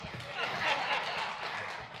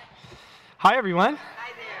Hi, everyone. Hi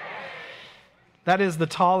there. That is the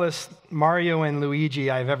tallest Mario and Luigi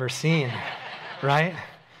I've ever seen, right?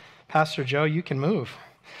 Pastor Joe, you can move.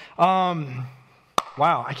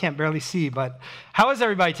 Wow, I can't barely see, but how is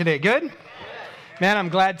everybody today? Good? Man, I'm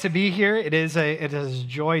glad to be here. It is a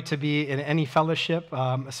joy to be in any fellowship,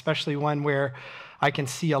 especially one where I can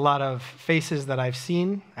see a lot of faces that I've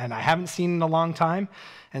seen and I haven't seen in a long time,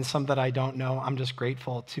 and some that I don't know. I'm just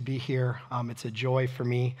grateful to be here. It's a joy for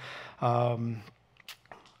me.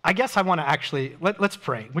 I guess I want to actually, let's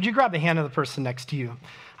pray. Would you grab the hand of the person next to you?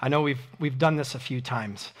 I know we've done this a few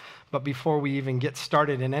times, but before we even get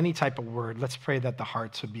started in any type of word, let's pray that the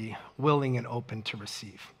hearts would be willing and open to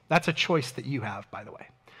receive. That's a choice that you have, by the way.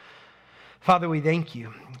 Father, we thank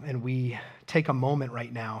you, and we take a moment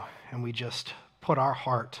right now, and we just put our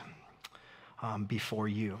heart before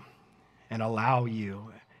you and allow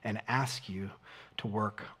you and ask you to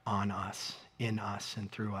work on us, in us,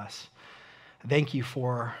 and through us. Thank you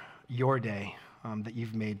for your day that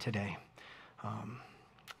you've made today.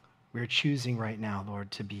 We're choosing right now, Lord,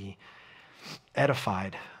 to be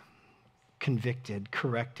edified, convicted,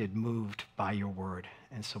 corrected, moved by your word.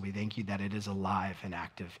 And so we thank you that it is alive and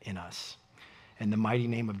active in us. In the mighty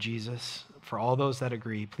name of Jesus, for all those that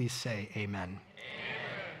agree, please say amen.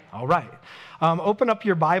 All right. Open up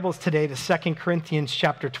your Bibles today to 2 Corinthians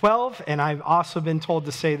chapter 12. And I've also been told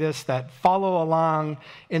to say this, that follow along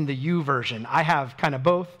in the U version. I have kind of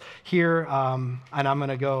both here, and I'm going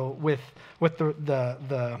to go with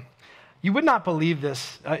the you would not believe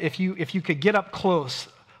this if you could get up close.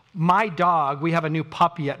 My dog, we have a new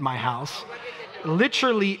puppy at my house,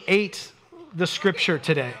 literally ate the scripture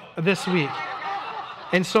this week.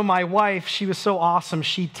 And so my wife, she was so awesome,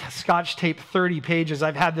 she scotch taped 30 pages.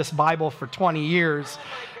 I've had this Bible for 20 years,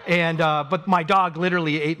 but my dog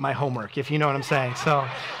literally ate my homework, if you know what I'm saying. So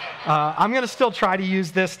I'm going to still try to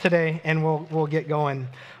use this today, and we'll get going.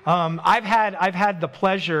 I've had the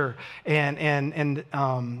pleasure and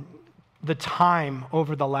the time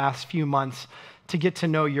over the last few months to get to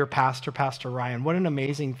know your pastor, Pastor Ryan. What an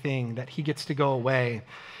amazing thing that he gets to go away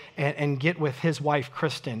and get with his wife,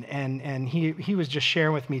 Kristen. And he was just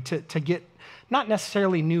sharing with me to get not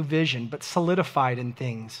necessarily new vision, but solidified in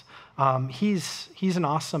things. He's an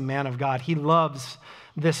awesome man of God. He loves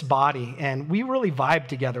this body, and we really vibe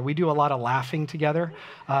together. We do a lot of laughing together.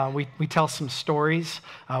 We tell some stories.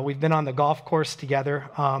 We've been on the golf course together.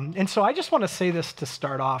 And so I just want to say this to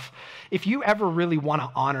start off. If you ever really want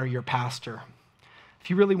to honor your pastor, if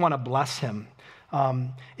you really want to bless him,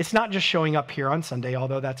 it's not just showing up here on Sunday,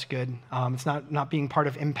 although that's good. It's not being part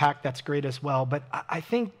of Impact, that's great as well. But I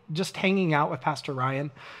think just hanging out with Pastor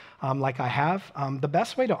Ryan, like I have, the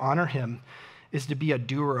best way to honor him is to be a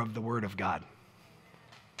doer of the Word of God,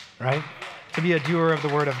 right? To be a doer of the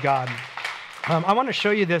Word of God. I want to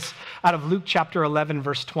show you this out of Luke chapter 11,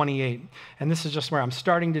 verse 28. And this is just where I'm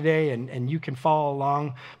starting today, and you can follow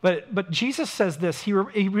along. But Jesus says this. He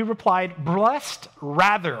replied, blessed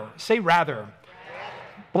rather, say rather.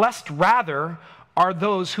 Blessed rather are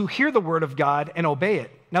those who hear the word of God and obey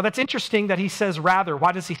it. Now that's interesting that he says rather.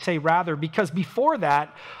 Why does he say rather? Because before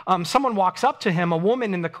that, someone walks up to him, a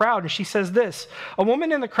woman in the crowd, and she says this. A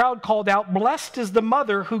woman in the crowd called out, blessed is the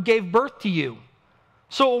mother who gave birth to you.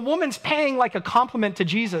 So a woman's paying like a compliment to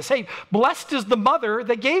Jesus. Hey, blessed is the mother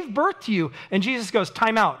that gave birth to you. And Jesus goes,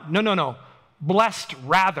 time out. No. Blessed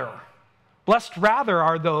rather. Blessed rather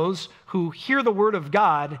are those who hear the word of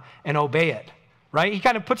God and obey it. Right? He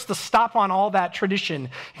kind of puts the stop on all that tradition.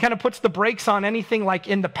 He kind of puts the brakes on anything like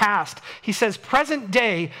in the past. He says, present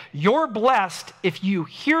day, you're blessed if you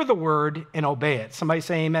hear the word and obey it. Somebody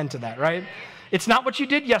say amen to that, right? It's not what you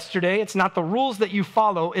did yesterday. It's not the rules that you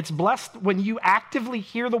follow. It's blessed when you actively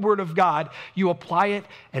hear the word of God, you apply it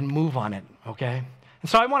and move on it, okay? And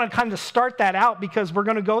so I want to kind of start that out because we're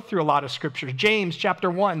going to go through a lot of scriptures. James chapter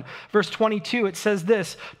 1, verse 22, it says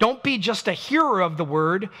this, don't be just a hearer of the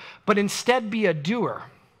word, but instead be a doer.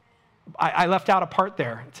 I left out a part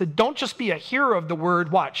there. It said, don't just be a hearer of the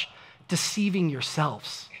word, watch, deceiving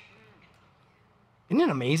yourselves. Isn't it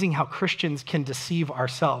amazing how Christians can deceive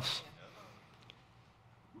ourselves?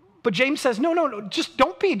 But James says, no, just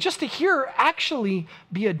don't be just a hearer, actually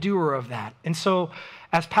be a doer of that. And so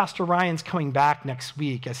as Pastor Ryan's coming back next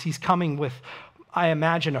week, as he's coming with, I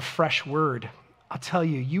imagine, a fresh word, I'll tell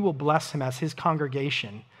you, you will bless him as his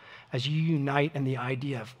congregation, as you unite in the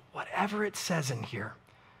idea of whatever it says in here,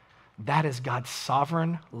 that is God's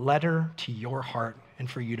sovereign letter to your heart and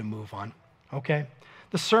for you to move on, okay?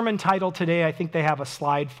 The sermon title today, I think they have a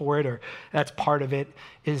slide for it, or that's part of it,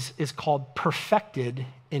 is called Perfected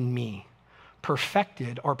in Me.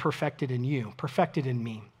 Perfected or perfected in you, perfected in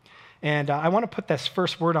me. And I want to put this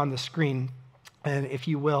first word on the screen, and if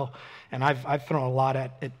you will, and I've thrown a lot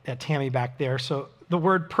at Tammy back there. So the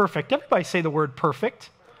word perfect. Everybody say the word perfect.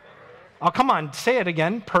 Oh, come on, say it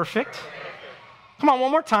again. Perfect. Come on,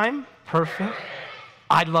 one more time. Perfect.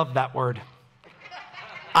 I love that word.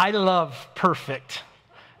 I love perfect.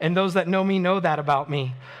 And those that know me know that about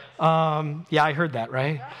me. Yeah, I heard that,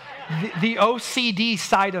 right? The OCD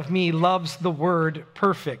side of me loves the word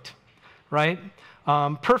perfect, right?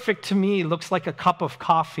 Perfect to me looks like a cup of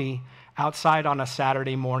coffee outside on a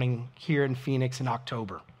Saturday morning here in Phoenix in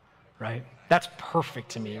October, right? That's perfect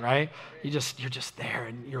to me, right? You're just there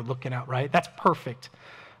and you're looking out, right? That's perfect.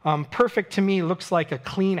 Perfect to me looks like a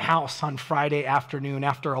clean house on Friday afternoon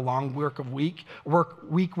after a long work week.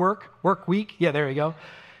 Yeah, there you go.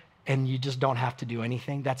 And you just don't have to do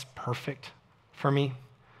anything. That's perfect for me.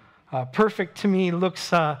 Perfect to me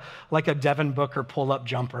looks like a Devin Booker pull-up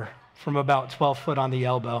jumper from about 12 foot on the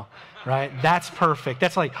elbow, right? That's perfect.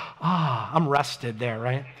 That's like, I'm rested there,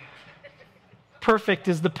 right? Perfect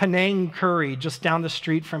is the Penang curry just down the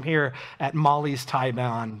street from here at Molly's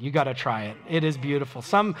Taiwan. You got to try it. It is beautiful.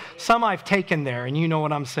 Some I've taken there, and you know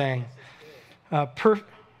what I'm saying. I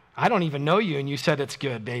don't even know you, and you said it's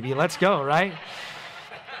good, baby. Let's go, right?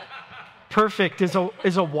 Perfect is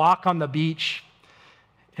a walk on the beach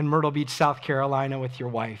in Myrtle Beach, South Carolina with your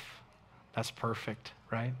wife. That's perfect,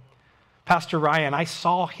 right? Pastor Ryan, I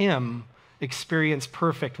saw him experience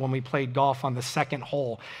perfect when we played golf on the second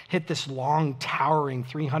hole. Hit this long, towering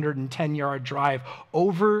 310-yard drive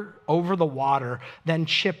over the water, then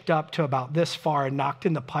chipped up to about this far and knocked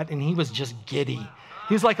in the putt, and he was just giddy.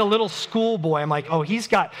 He was like a little schoolboy. I'm like,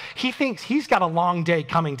 he thinks he's got a long day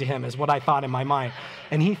coming to him, is what I thought in my mind.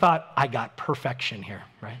 And he thought, I got perfection here,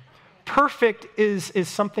 right? Perfect is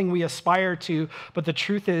something we aspire to, but the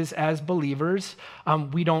truth is, as believers,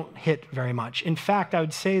 we don't hit very much. In fact, I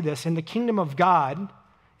would say this, in the kingdom of God,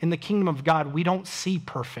 we don't see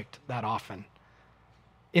perfect that often.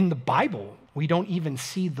 In the Bible, we don't even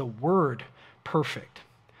see the word perfect.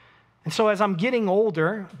 And so as I'm getting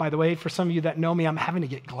older, by the way, for some of you that know me, I'm having to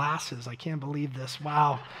get glasses. I can't believe this.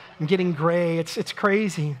 Wow. I'm getting gray. It's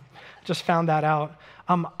crazy. Just found that out.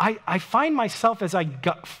 I find myself, as I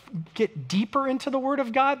get deeper into the Word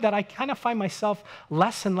of God, that I kind of find myself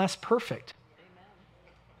less and less perfect. Amen.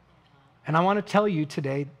 And I want to tell you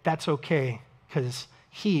today, that's okay, because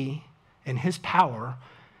He, in His power,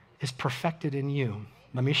 is perfected in you.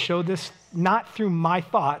 Let me show this not through my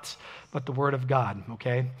thoughts, but the Word of God,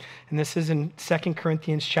 okay? And this is in 2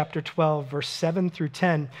 Corinthians chapter 12, verse 7 through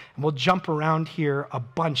 10. And we'll jump around here a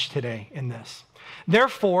bunch today in this.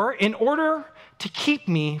 Therefore, in order to keep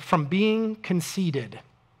me from being conceited,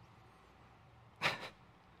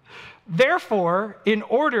 therefore, in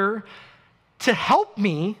order to help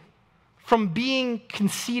me from being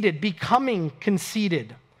conceited, becoming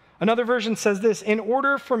conceited. Another version says this, in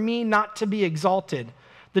order for me not to be exalted.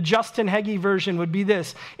 The Justin Hege version would be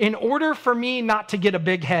this, in order for me not to get a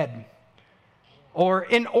big head, or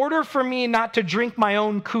in order for me not to drink my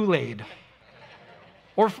own Kool-Aid,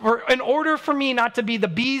 or in order for me not to be the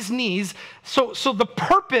bee's knees. So the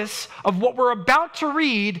purpose of what we're about to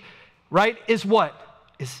read, right, is what?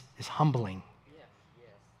 Is humbling.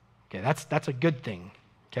 Okay, that's a good thing,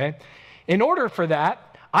 okay? In order for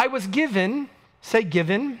that, I was given, say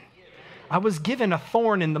given, I was given a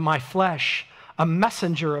thorn in my flesh, a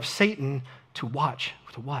messenger of Satan to watch,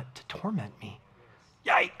 to what? To torment me.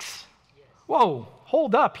 Yikes. Whoa,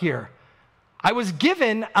 hold up here. I was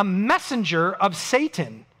given a messenger of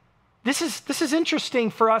Satan. This is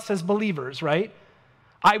interesting for us as believers, right?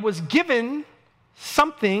 I was given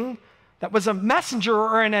something that was a messenger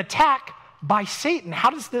or an attack by Satan.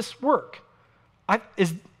 How does this work?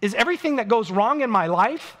 Is everything that goes wrong in my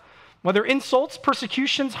life, whether insults,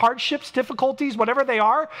 persecutions, hardships, difficulties, whatever they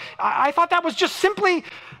are, I thought that was just simply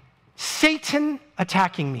Satan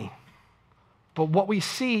attacking me. But what we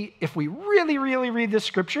see, if we really, really read this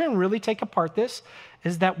scripture and really take apart this,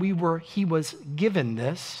 is that he was given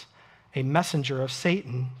this, a messenger of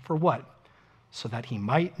Satan, for what? So that he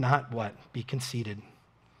might not, what? Be conceited.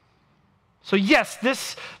 So yes,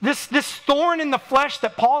 this thorn in the flesh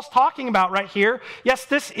that Paul's talking about right here, yes,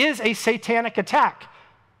 this is a satanic attack.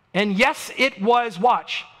 And yes, it was,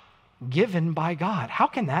 watch, given by God. How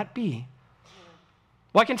can that be?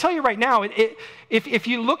 Well, I can tell you right now, if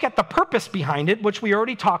you look at the purpose behind it, which we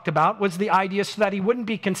already talked about, was the idea so that he wouldn't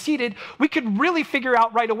be conceited, we could really figure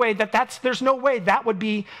out right away that there's no way that would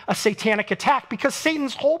be a satanic attack, because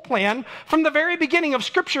Satan's whole plan from the very beginning of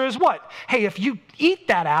Scripture is what? Hey, if you eat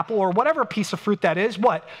that apple or whatever piece of fruit that is,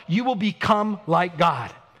 what? You will become like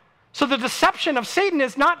God. So the deception of Satan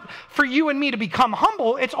is not for you and me to become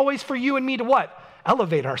humble. It's always for you and me to what?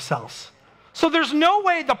 Elevate ourselves. So there's no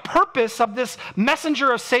way the purpose of this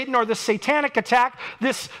messenger of Satan or this satanic attack,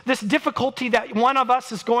 this difficulty that one of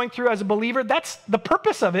us is going through as a believer, that's the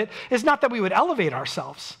purpose of it, is not that we would elevate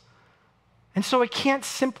ourselves. And so it can't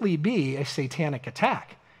simply be a satanic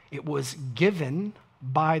attack. It was given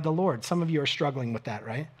by the Lord. Some of you are struggling with that,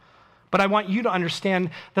 right? But I want you to understand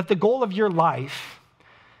that the goal of your life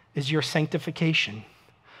is your sanctification.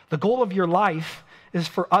 The goal of your life is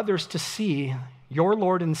for others to see your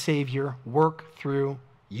Lord and Savior work through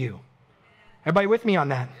you. Everybody with me on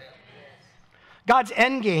that? God's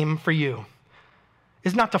end game for you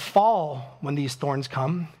is not to fall when these thorns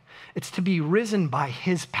come. It's to be risen by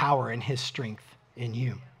his power and his strength in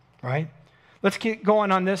you, right? Let's get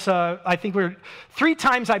going on this. I think 3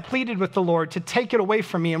 times I pleaded with the Lord to take it away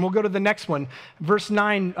from me, and we'll go to the next one. Verse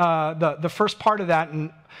 9, the first part of that.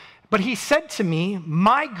 But he said to me,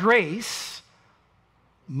 my grace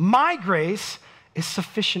is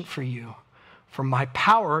sufficient for you, for my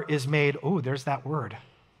power is made, there's that word,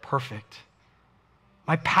 perfect.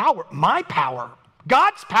 My power,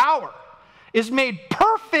 God's power is made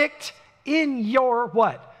perfect in your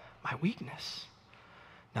what? My weakness.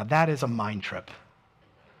 Now that is a mind trip.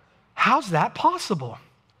 How's that possible?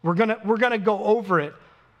 We're gonna go over it.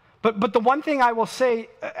 But the one thing I will say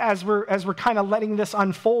as we're kind of letting this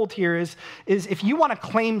unfold here is if you want to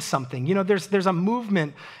claim something, there's a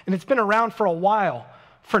movement, and it's been around for a while,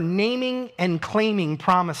 for naming and claiming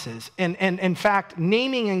promises. And in fact,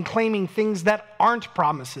 naming and claiming things that aren't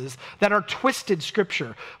promises, that are twisted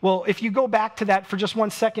scripture. Well, if you go back to that for just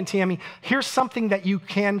 1 second, Tammy, here's something that you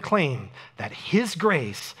can claim, that his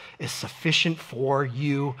grace is sufficient for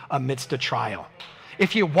you amidst a trial.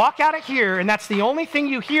 If you walk out of here and that's the only thing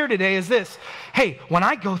you hear today is this, hey, when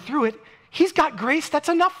I go through it, he's got grace that's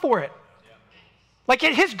enough for it. Like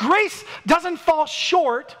his grace doesn't fall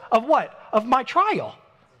short of what? Of my trial.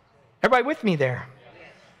 Everybody with me there?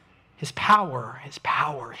 His power,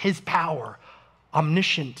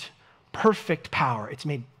 omniscient, perfect power. It's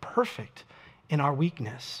made perfect in our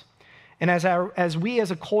weakness. And as we as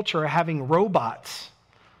a culture are having robots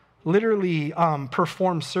literally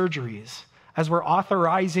perform surgeries, as we're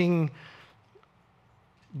authorizing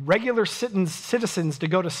regular citizens to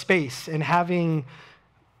go to space and having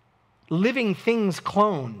living things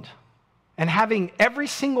cloned and having every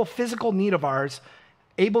single physical need of ours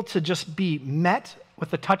able to just be met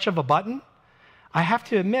with the touch of a button, I have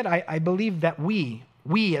to admit, I believe that we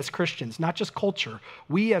as Christians, not just culture,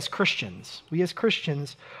 we as Christians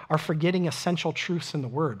are forgetting essential truths in the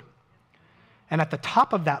Word. And at the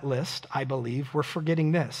top of that list, I believe, we're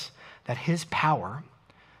forgetting this, that his power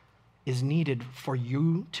is needed for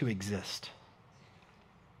you to exist.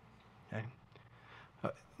 Okay?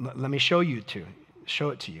 Let me show it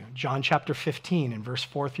to you. John chapter 15 and verse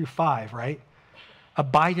 4 through 5, right?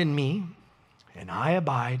 Abide in me, and I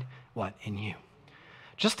abide, what? In you.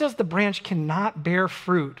 Just as the branch cannot bear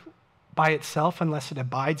fruit by itself unless it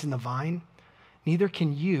abides in the vine, neither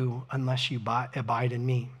can you unless you abide in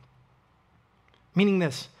me. Meaning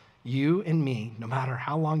this, you and me, no matter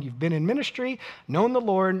how long you've been in ministry, known the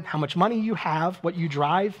Lord, how much money you have, what you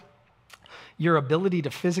drive, your ability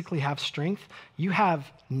to physically have strength, you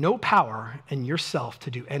have no power in yourself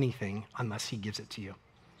to do anything unless he gives it to you.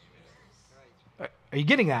 Are you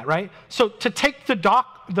getting that, right? So to take the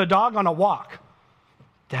dog on a walk,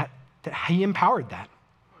 that he empowered that.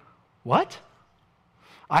 What?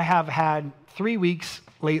 I have had 3 weeks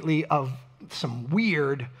lately of some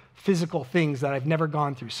weird physical things that I've never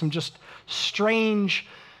gone through, some just strange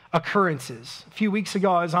occurrences. A few weeks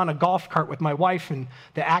ago, I was on a golf cart with my wife and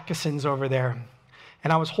the Atkinsons over there,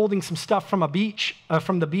 and I was holding some stuff from the beach.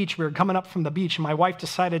 We were coming up from the beach, and my wife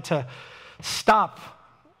decided to stop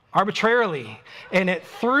arbitrarily, and it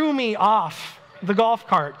threw me off the golf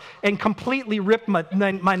cart and completely ripped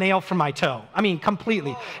my nail from my toe. I mean,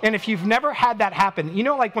 completely. And if you've never had that happen,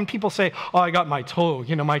 like when people say, oh, I got my toe,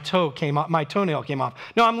 my toe came off, my toenail came off.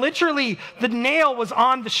 No, the nail was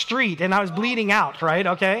on the street and I was bleeding out, right?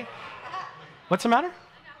 Okay. What's the matter?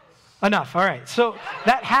 Enough. All right. So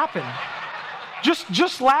that happened.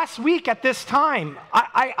 Just last week at this time,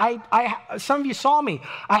 I some of you saw me.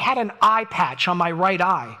 I had an eye patch on my right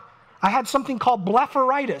eye. I had something called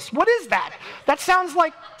blepharitis. What is that? That sounds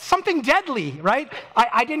like something deadly, right?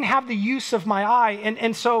 I didn't have the use of my eye,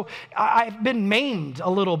 and so I've been maimed a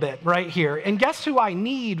little bit right here. And guess who I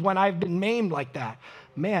need when I've been maimed like that?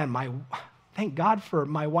 Man, thank God for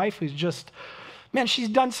my wife who's just, she's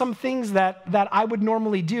done some things that I would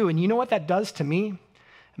normally do. And you know what that does to me?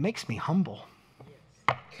 It makes me humble.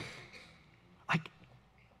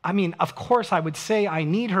 I mean, of course I would say I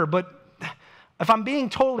need her, but if I'm being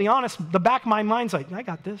totally honest, the back of my mind's like, I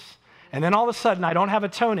got this. And then all of a sudden, I don't have a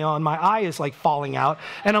toenail and my eye is like falling out.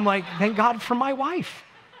 And I'm like, thank God for my wife.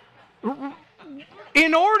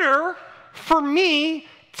 In order for me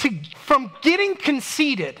from getting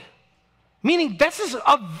conceited, meaning this is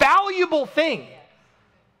a valuable thing,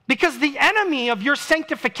 because the enemy of your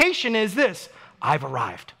sanctification is this: I've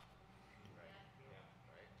arrived.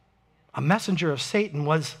 A messenger of Satan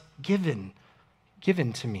was given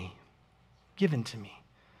to me.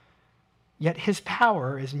 Yet his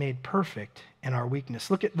power is made perfect in our weakness.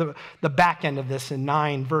 Look at the back end of this in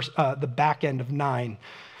 9, the back end of 9.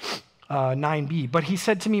 9b. But he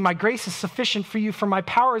said to me, my grace is sufficient for you, for my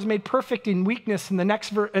power is made perfect in weakness. And the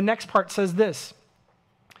next part says this,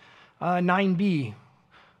 9b.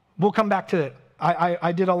 We'll come back to it.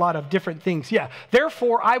 I did a lot of different things. Yeah.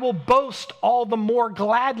 Therefore, I will boast all the more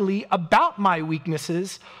gladly about my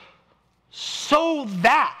weaknesses, so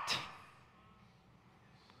that,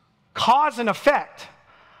 cause and effect,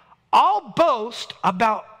 I'll boast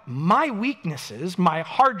about my weaknesses, my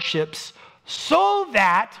hardships, so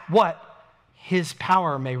that, what? His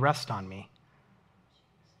power may rest on me.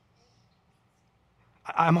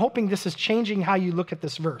 I'm hoping this is changing how you look at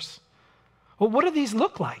this verse. Well, what do these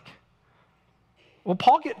look like? Well,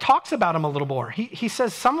 Paul talks about them a little more. He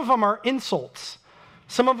says some of them are insults.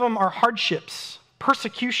 Some of them are hardships,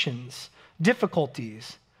 persecutions,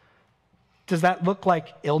 difficulties. Does that look like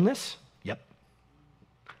illness? Yep.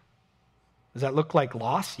 Does that look like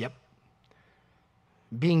loss? Yep.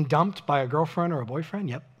 Being dumped by a girlfriend or a boyfriend?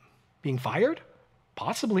 Yep. Being fired?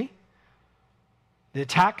 Possibly. The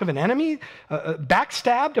attack of an enemy?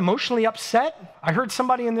 Backstabbed, emotionally upset? I heard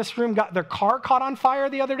somebody in this room got their car caught on fire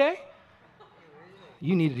the other day.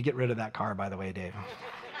 You needed to get rid of that car, by the way, Dave.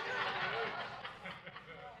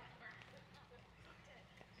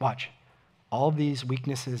 Watch. All these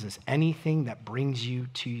weaknesses is anything that brings you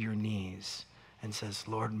to your knees and says,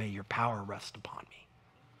 Lord, may your power rest upon me.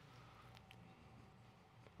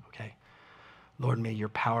 Okay? Lord, may your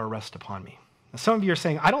power rest upon me. Now, some of you are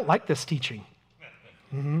saying, I don't like this teaching.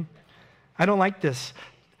 I don't like this.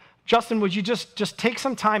 Justin, would you just take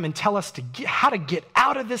some time and tell us how to get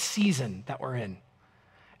out of this season that we're in?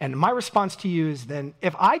 And my response to you is then,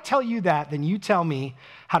 if I tell you that, then you tell me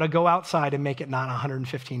how to go outside and make it not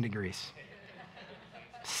 115 degrees.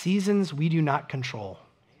 Seasons we do not control.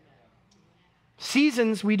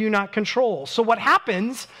 Seasons we do not control. So what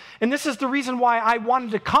happens, and this is the reason why I wanted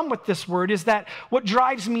to come with this word, is that what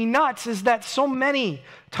drives me nuts is that so many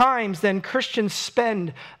times then Christians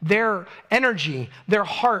spend their energy, their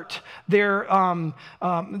heart, their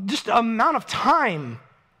just amount of time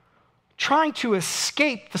trying to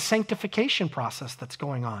escape the sanctification process that's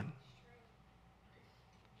going on.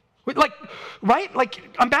 Like, right? Like,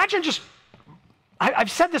 imagine just,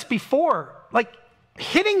 I've said this before, like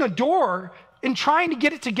hitting a door and trying to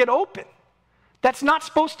get open. That's not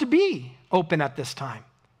supposed to be open at this time.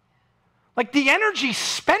 Like the energy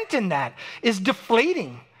spent in that is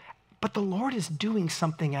deflating. But the Lord is doing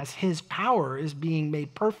something as his power is being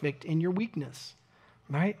made perfect in your weakness,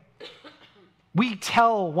 right? We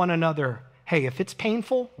tell one another, hey, if it's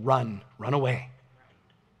painful, run away.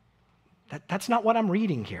 That's not what I'm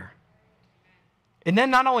reading here. And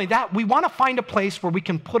then not only that, we want to find a place where we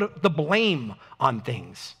can put the blame on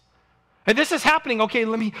things. And this is happening, okay,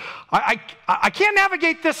 I can't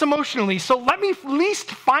navigate this emotionally, so let me at least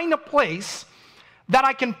find a place that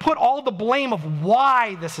I can put all the blame of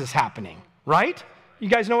why this is happening, right? You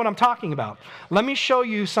guys know what I'm talking about. Let me show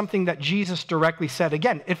you something that Jesus directly said.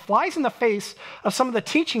 Again, it flies in the face of some of the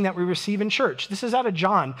teaching that we receive in church. This is out of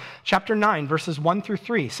John chapter 9, verses 1 through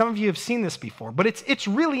 3. Some of you have seen this before, but it's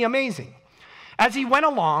really amazing. As he went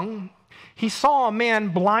along, he saw a man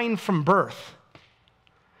blind from birth.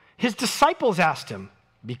 His disciples asked him,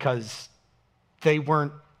 because they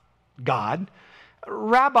weren't God,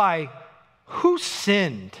 Rabbi, who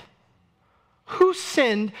sinned? Who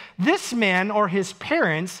sinned, this man or his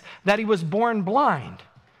parents, that he was born blind?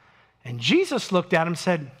 And Jesus looked at him and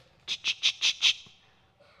said,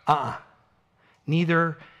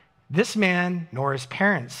 neither this man nor his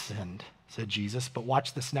parents sinned, said Jesus. But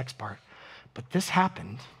watch this next part. But this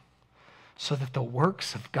happened so that the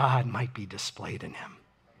works of God might be displayed in him.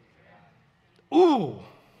 Ooh.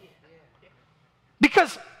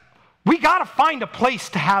 Because we got to find a place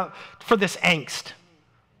to have for this angst.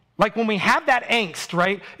 Like when we have that angst,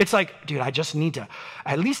 right? It's like, dude, I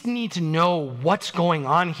at least need to know what's going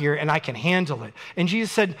on here and I can handle it. And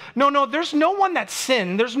Jesus said, no, there's no one that's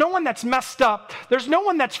sinned. There's no one that's messed up. There's no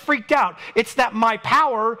one that's freaked out. It's that my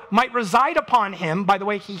power might reside upon him. By the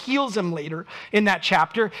way, he heals him later in that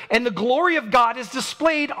chapter. And the glory of God is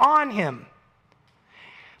displayed on him.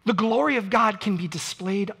 The glory of God can be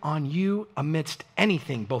displayed on you amidst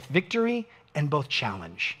anything, both victory and both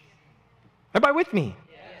challenge. Everybody with me?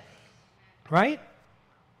 Right?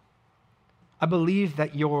 I believe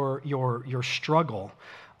that your struggle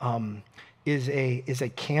is a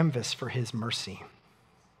canvas for his mercy,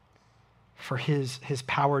 for his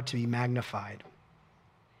power to be magnified.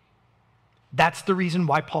 That's the reason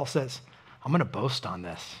why Paul says, I'm going to boast on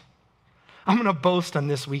this. I'm going to boast on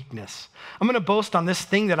this weakness. I'm going to boast on this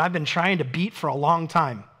thing that I've been trying to beat for a long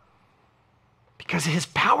time. Because his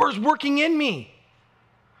power is working in me.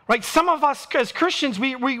 Right? Some of us as Christians,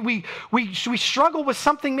 we struggle with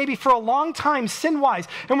something maybe for a long time, sin-wise,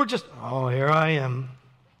 and we're just, oh, here I am.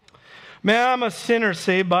 Man, I'm a sinner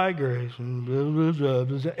saved by grace.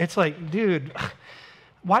 It's like, dude,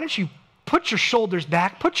 why don't you put your shoulders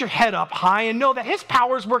back, put your head up high, and know that his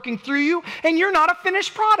power is working through you, and you're not a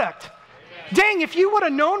finished product. Dang, if you would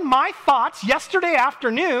have known my thoughts yesterday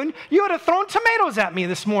afternoon, you would have thrown tomatoes at me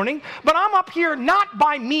this morning. But I'm up here not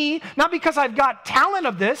by me, not because I've got talent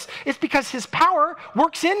of this. It's because his power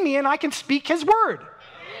works in me and I can speak his word.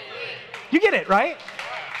 You get it, right?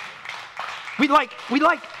 You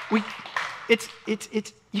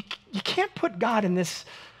can't put God in this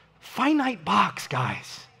finite box,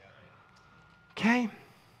 guys. Okay?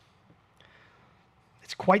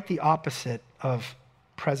 It's quite the opposite of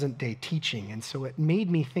present day teaching. And so it made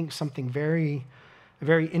me think something very,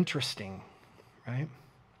 very interesting, right?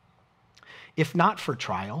 If not for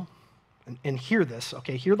trial, and hear this,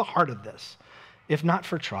 okay, hear the heart of this. If not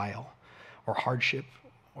for trial or hardship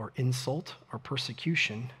or insult or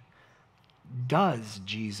persecution, does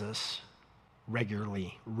Jesus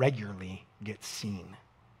regularly get seen?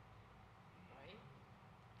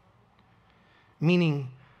 Meaning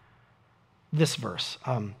this verse,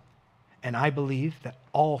 and I believe that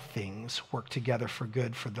all things work together for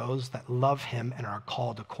good for those that love him and are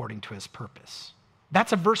called according to his purpose.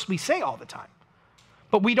 That's a verse we say all the time.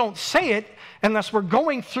 But we don't say it unless we're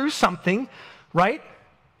going through something, right?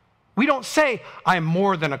 We don't say, I am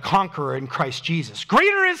more than a conqueror in Christ Jesus.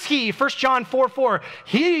 Greater is he, 1 John 4:4,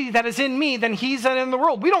 he that is in me than he's that in the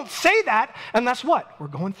world. We don't say that unless what? We're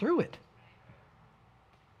going through it.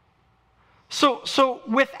 So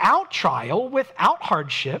without trial, without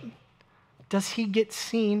hardship, does he get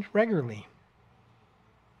seen regularly?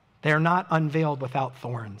 They are not unveiled without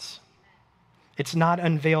thorns. It's not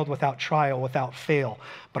unveiled without trial, without fail.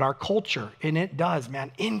 But our culture, and it does,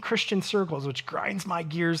 man, in Christian circles, which grinds my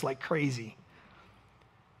gears like crazy,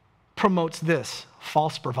 promotes this,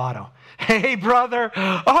 false bravado. Hey, brother,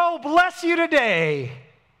 oh, bless you today.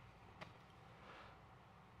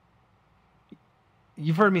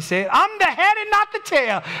 You've heard me say it. I'm the head and not the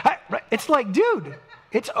tail. It's like, dude,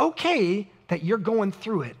 it's okay that you're going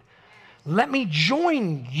through it. Let me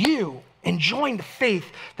join you and join the faith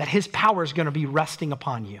that his power is going to be resting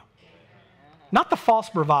upon you. Not the false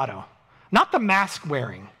bravado, not the mask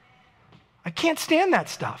wearing. I can't stand that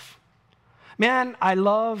stuff. Man, I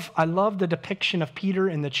love the depiction of Peter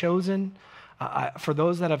in The Chosen. For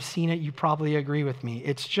those that have seen it, you probably agree with me.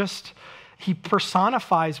 It's just, he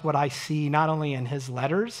personifies what I see not only in his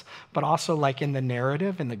letters, but also like in the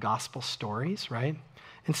narrative, in the gospel stories, right?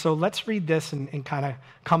 And so let's read this and kind of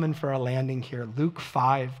come in for a landing here. Luke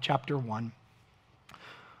 5, chapter 1.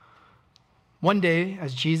 One day,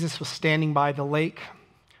 as Jesus was standing by the lake,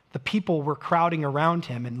 the people were crowding around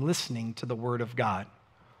him and listening to the word of God.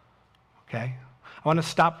 Okay? I want to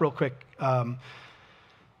stop real quick.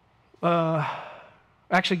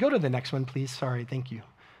 Actually, go to the next one, please. Sorry, thank you.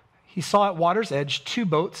 He saw at water's edge 2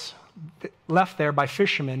 boats left there by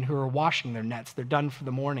fishermen who were washing their nets. They're done for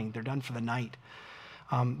the morning. They're done for the night.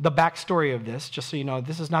 The backstory of this, just so you know,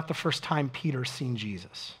 this is not the first time Peter's seen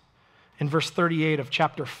Jesus. In verse 38 of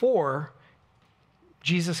chapter 4,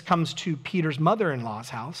 Jesus comes to Peter's mother-in-law's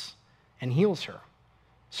house and heals her.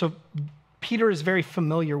 So Peter is very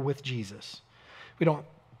familiar with Jesus. We don't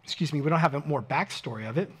have more backstory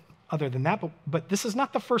of it other than that, but this is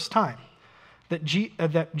not the first time that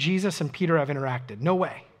Jesus and Peter have interacted. No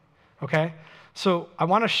way, okay? So I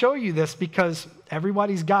want to show you this because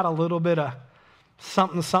everybody's got a little bit of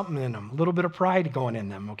something in them, a little bit of pride going in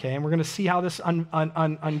them, okay? And we're going to see how this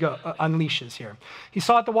unleashes here. He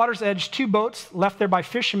saw at the water's edge 2 boats left there by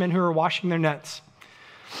fishermen who were washing their nets.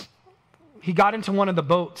 he got into one of the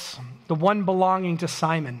boats, the one belonging to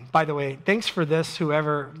Simon. By the way, thanks for this,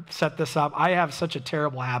 whoever set this up. I have such a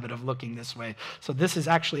terrible habit of looking this way. So this is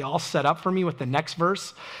actually all set up for me with the next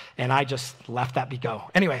verse, and I just left that go.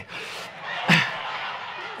 Anyway,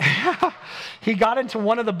 he got into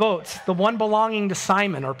one of the boats, the one belonging to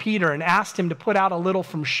Simon or Peter, and asked him to put out a little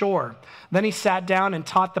from shore. Then he sat down and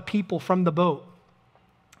taught the people from the boat.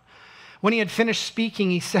 When he had finished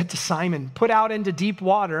speaking, he said to Simon, "Put out into deep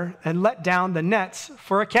water and let down the nets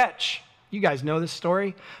for a catch." You guys know this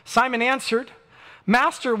story. Simon answered,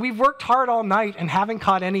 "Master, we've worked hard all night and haven't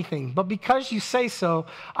caught anything, but because you say so,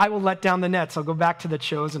 I will let down the nets." I'll go back to the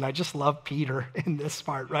chosen. I just love Peter in this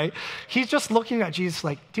part, right? He's just looking at Jesus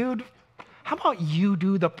like, dude, how about you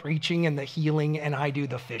do the preaching and the healing and I do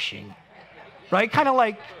the fishing? Right? Kind of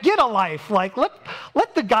like, get a life. Like,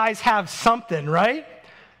 let the guys have something, right?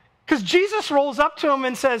 Because Jesus rolls up to him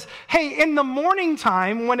and says, hey, in the morning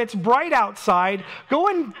time, when it's bright outside, go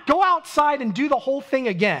outside and do the whole thing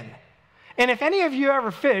again. And if any of you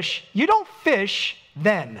ever fish, you don't fish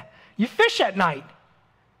then. You fish at night,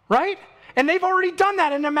 right? And they've already done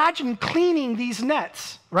that. And imagine cleaning these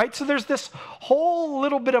nets, right? So there's this whole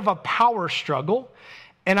little bit of a power struggle.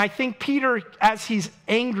 And I think Peter, as he's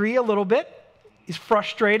angry a little bit, he's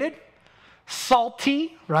frustrated,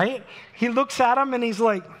 salty, right? He looks at him and he's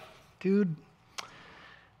like, dude,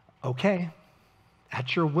 okay,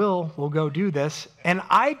 at your will, we'll go do this. And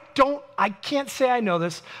I can't say I know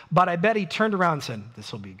this, but I bet he turned around and said,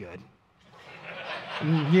 this will be good.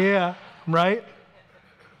 Yeah, right?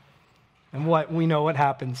 And we know what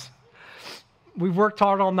happens. We've worked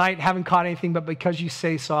hard all night, haven't caught anything, but because you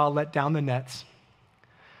say so, I'll let down the nets.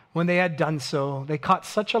 When they had done so, they caught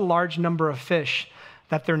such a large number of fish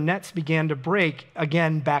that their nets began to break.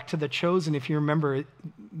 Again, back to the chosen, if you remember,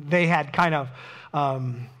 they had kind of,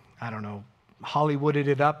 Hollywooded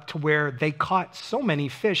it up to where they caught so many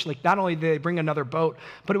fish. Like not only did they bring another boat,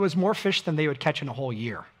 but it was more fish than they would catch in a whole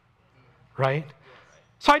year, right?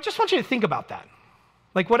 So I just want you to think about that.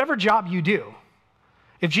 Like whatever job you do,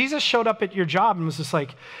 if Jesus showed up at your job and was just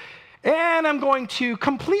like, and I'm going to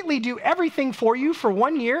completely do everything for you for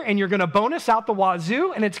 1 year, and you're going to bonus out the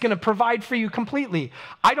wazoo, and it's going to provide for you completely.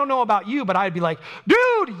 I don't know about you, but I'd be like,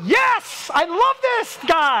 dude, yes, I love this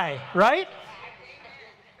guy, right?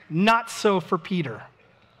 Not so for Peter.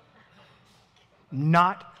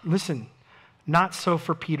 Not so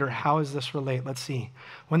for Peter. How does this relate? Let's see.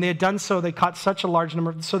 When they had done so, they caught such a large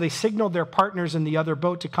number. So they signaled their partners in the other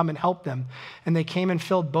boat to come and help them. And they came and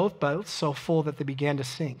filled both boats so full that they began to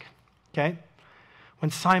sink. Okay?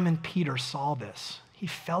 When Simon Peter saw this, he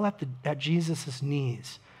fell at Jesus'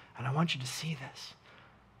 knees. And I want you to see this,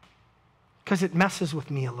 because it messes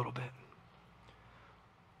with me a little bit.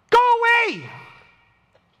 Go away!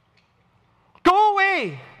 Go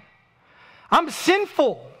away! I'm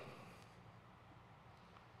sinful.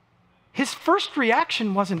 His first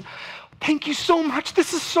reaction wasn't, thank you so much,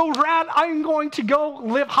 this is so rad, I'm going to go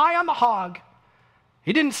live high on the hog.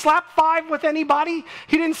 He didn't slap five with anybody.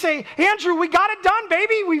 He didn't say, Andrew, we got it done,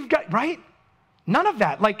 baby. We've got, right? None of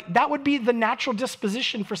that. Like, that would be the natural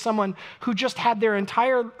disposition for someone who just had their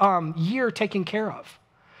entire year taken care of.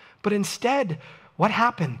 But instead, what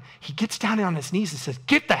happened? He gets down on his knees and says,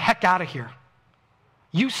 get the heck out of here.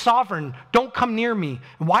 You sovereign, don't come near me.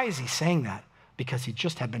 And why is he saying that? Because he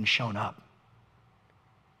just had been shown up.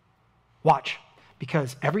 Watch.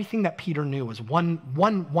 Because everything that Peter knew was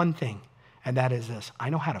one thing. And that is this: I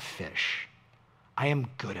know how to fish. I am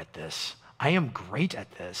good at this. I am great at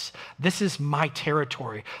this. This is my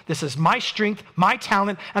territory. This is my strength, my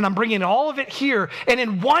talent, and I'm bringing all of it here. And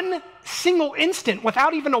in one single instant,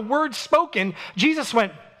 without even a word spoken, Jesus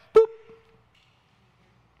went, boop.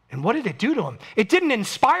 And what did it do to him? It didn't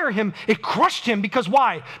inspire him. It crushed him. Because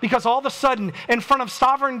why? Because all of a sudden, in front of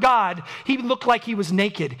sovereign God, he looked like he was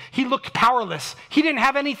naked. He looked powerless. He didn't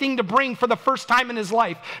have anything to bring for the first time in his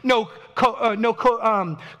life. No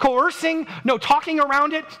coercing, no talking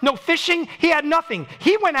around it, no fishing. He had nothing.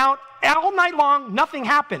 He went out all night long. Nothing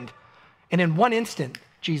happened. And in one instant,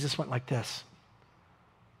 Jesus went like this.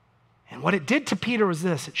 And what it did to Peter was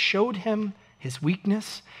this: it showed him his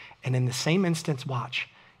weakness. And in the same instance, watch,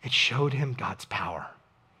 it showed him God's power.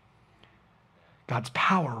 God's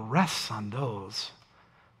power rests on those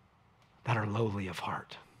that are lowly of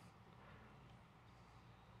heart.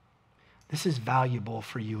 This is valuable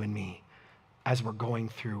for you and me as we're going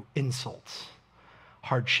through insults,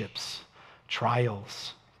 hardships,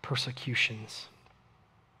 trials, persecutions.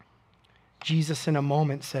 Jesus in a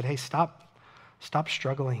moment said, hey, stop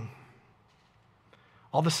struggling.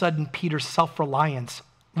 All of a sudden, Peter's self-reliance,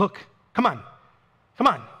 look, come on.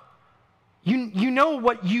 You know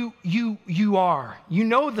what you are. You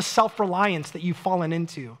know the self-reliance that you've fallen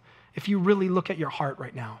into if you really look at your heart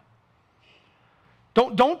right now.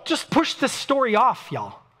 Don't just push this story off,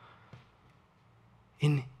 y'all.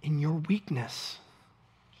 In your weakness,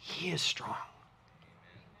 he is strong.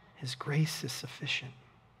 His grace is sufficient.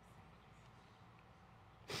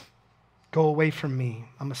 Go away from me.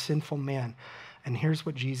 I'm a sinful man. And here's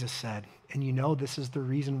what Jesus said. And you know this is the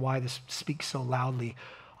reason why this speaks so loudly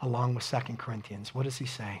along with 2 Corinthians. What does he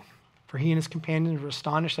say? For he and his companions were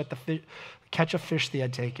astonished at the catch of fish they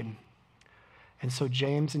had taken. And so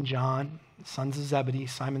James and John, sons of Zebedee,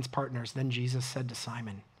 Simon's partners, then Jesus said to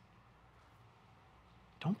Simon,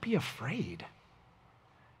 don't be afraid.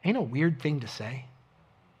 Ain't a weird thing to say.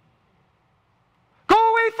 Go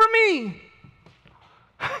away from me.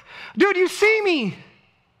 Dude, you see me.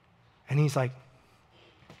 And he's like,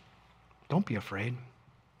 don't be afraid.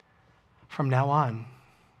 From now on,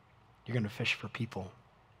 you're going to fish for people.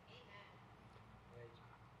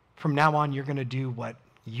 From now on, you're going to do what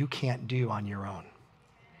you can't do on your own.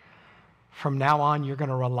 From now on, you're going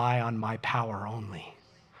to rely on my power only.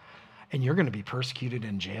 And you're going to be persecuted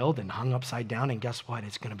and jailed and hung upside down. And guess what?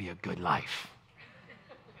 It's going to be a good life.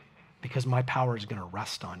 Because my power is going to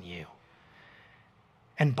rest on you.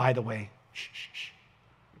 And by the way,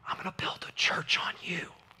 I'm going to build a church on you.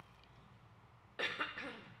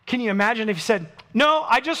 Can you imagine if he said, no,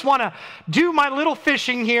 I just want to do my little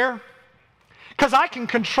fishing here because I can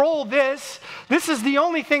control this. This is the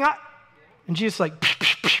only thing And Jesus is like,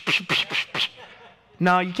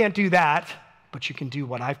 no, you can't do that, but you can do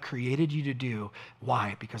what I've created you to do.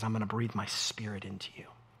 Why? Because I'm going to breathe my spirit into you.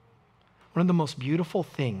 One of the most beautiful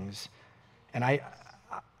things, and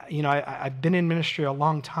I've been in ministry a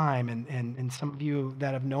long time, and some of you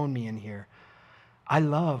that have known me in here, I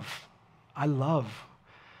love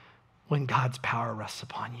when God's power rests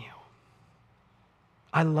upon you.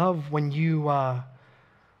 I love when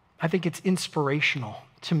I think it's inspirational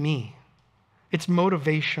to me. It's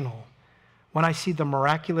motivational when I see the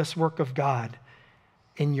miraculous work of God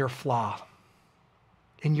in your flaw,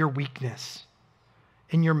 in your weakness,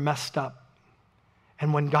 in your messed up.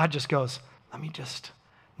 And when God just goes, let me just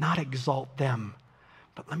not exalt them,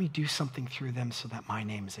 but let me do something through them so that my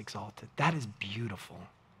name is exalted. That is beautiful.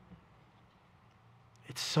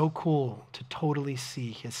 It's so cool to totally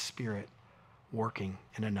see his spirit working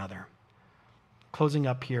in another. Closing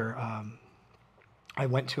up here, I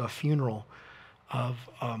went to a funeral of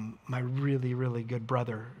my really, really good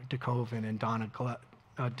brother, DeCoven, and Donna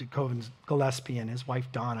DeCoven's Gillespie, and his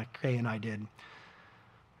wife, Donna, Kay, and I did.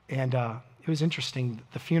 And it was interesting.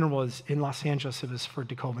 The funeral was in Los Angeles. It was for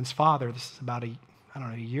DeCoven's father. This is about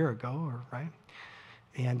a year ago, right?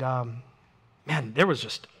 And man, there was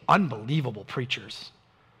just unbelievable preachers,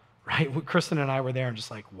 right? Kristen and I were there and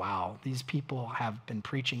just like, wow, these people have been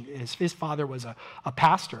preaching. His father was a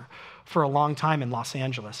pastor for a long time in Los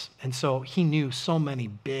Angeles. And so he knew so many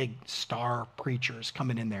big star preachers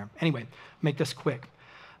coming in there. Anyway, make this quick.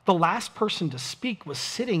 The last person to speak was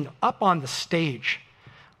sitting up on the stage.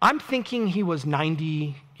 I'm thinking he was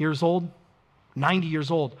 90 years old.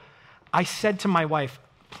 I said to my wife,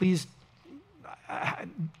 please,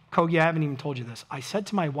 Kogi, I haven't even told you this. I said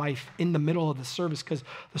to my wife in the middle of the service, because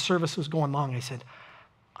the service was going long, I said,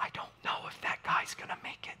 I don't know if that guy's going to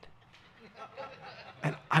make it.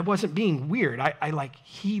 And I wasn't being weird.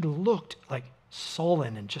 He looked like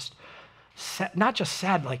sullen and just sad, not just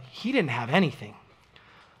sad, like he didn't have anything.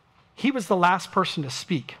 He was the last person to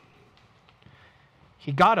speak.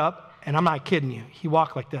 He got up, and I'm not kidding you, he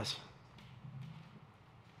walked like this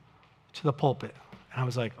to the pulpit. And I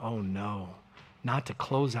was like, oh no, not to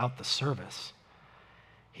close out the service.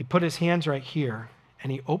 He put his hands right here,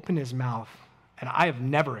 and he opened his mouth, and I have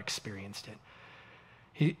never experienced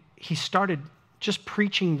it. He started just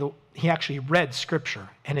preaching, he actually read scripture,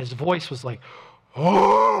 and his voice was like,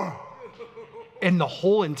 oh, and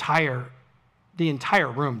the entire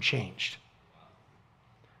room changed.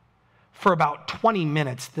 For about 20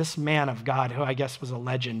 minutes, this man of God, who I guess was a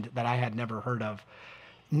legend that I had never heard of,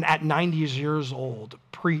 at 90 years old,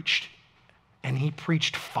 preached, and he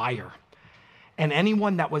preached fire. And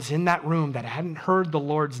anyone that was in that room that hadn't heard the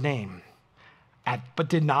Lord's name, but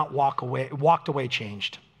did not walked away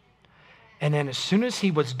changed. And then as soon as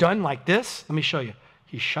he was done like this, let me show you,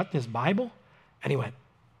 he shut his Bible, and he went,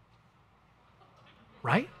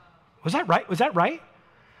 right? Was that right? Was that right?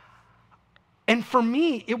 And for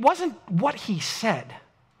me, it wasn't what he said.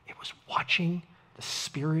 It was watching the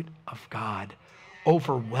Spirit of God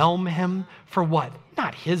overwhelm him for what?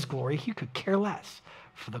 Not his glory. He could care less.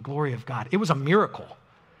 For the glory of God. It was a miracle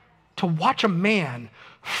to watch a man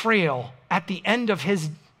frail at the end of his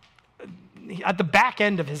at the back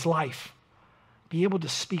end of his life, be able to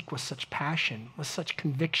speak with such passion, with such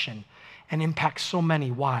conviction, and impact so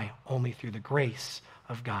many. Why? Only through the grace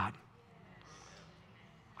of God.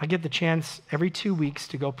 I get the chance every 2 weeks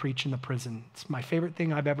to go preach in the prison. It's my favorite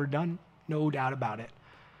thing I've ever done, no doubt about it.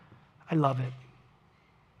 I love it.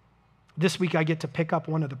 This week I get to pick up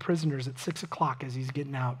one of the prisoners at 6 o'clock as he's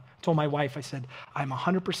getting out. I told my wife, I said, I'm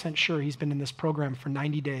 100% sure he's been in this program for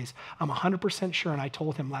 90 days. I'm 100% sure, and I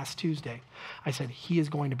told him last Tuesday, I said, he is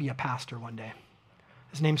going to be a pastor one day.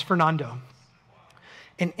 His name's Fernando.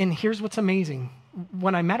 And here's what's amazing.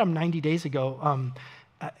 When I met him 90 days ago,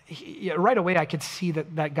 right away I could see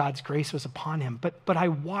that God's grace was upon him. But I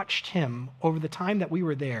watched him over the time that we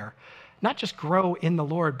were there, not just grow in the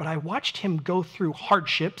Lord, but I watched him go through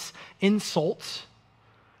hardships, insults,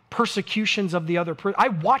 persecutions of the other person. I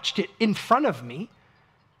watched it in front of me,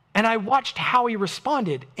 and I watched how he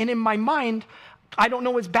responded. And in my mind, I don't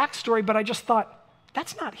know his backstory, but I just thought,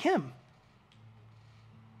 that's not him.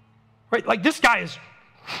 Right? Like, this guy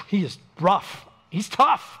he is rough. He's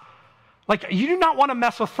tough. Like, you do not want to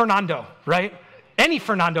mess with Fernando, right? Any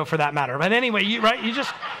Fernando for that matter. But anyway, you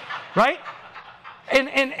just, right?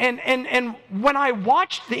 And when I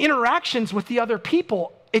watched the interactions with the other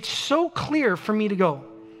people, it's so clear for me to go,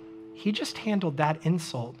 he just handled that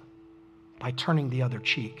insult by turning the other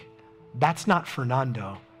cheek. That's not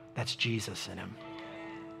Fernando, that's Jesus in him.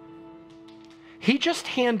 He just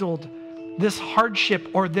handled this hardship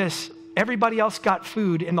or this, everybody else got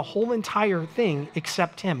food in the whole entire thing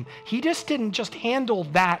except him. He just didn't just handle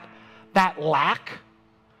that lack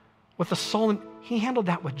with a soul, he handled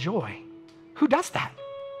that with joy. Who does that?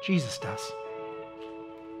 Jesus does.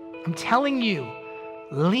 I'm telling you,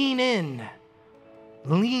 lean in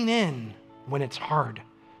when it's hard.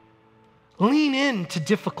 Lean into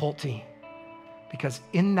difficulty, because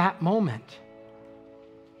in that moment,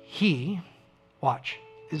 he, watch,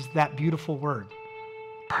 is that beautiful word,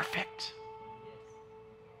 perfect.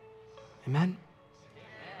 Amen?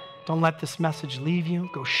 Don't let this message leave you.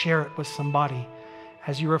 Go share it with somebody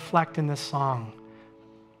as you reflect in this song.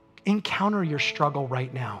 Encounter your struggle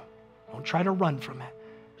right now. Don't try to run from it.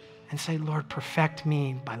 And say, Lord, perfect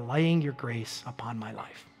me by laying your grace upon my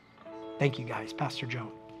life. Thank you, guys. Pastor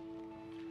Joe.